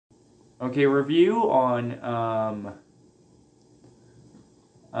Okay, review on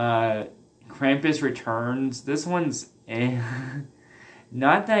Krampus Returns. This one's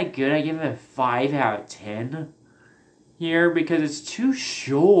not that good. I give it a 5 out of 10 here because it's too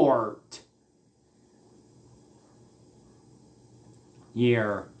short.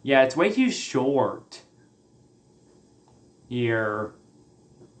 Here. Yeah, it's way too short. Here.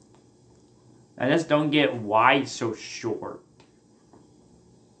 I just don't get why it's so short.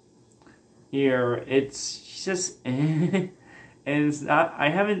 Here, it's just and it's not.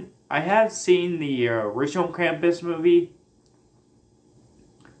 I have seen the original Krampus movie.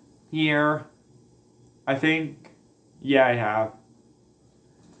 Here, I think, yeah, I have.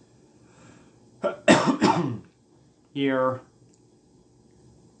 Here,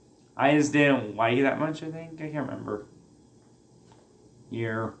 I just didn't like it that much. I think I can't remember.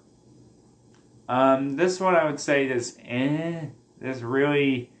 Here, this one I would say is this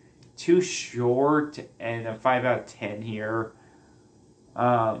really too short and a 5 out of 10 here.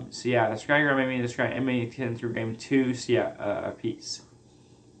 So yeah, subscribe, maybe subscribe, MA10 through game 2. So yeah, peace.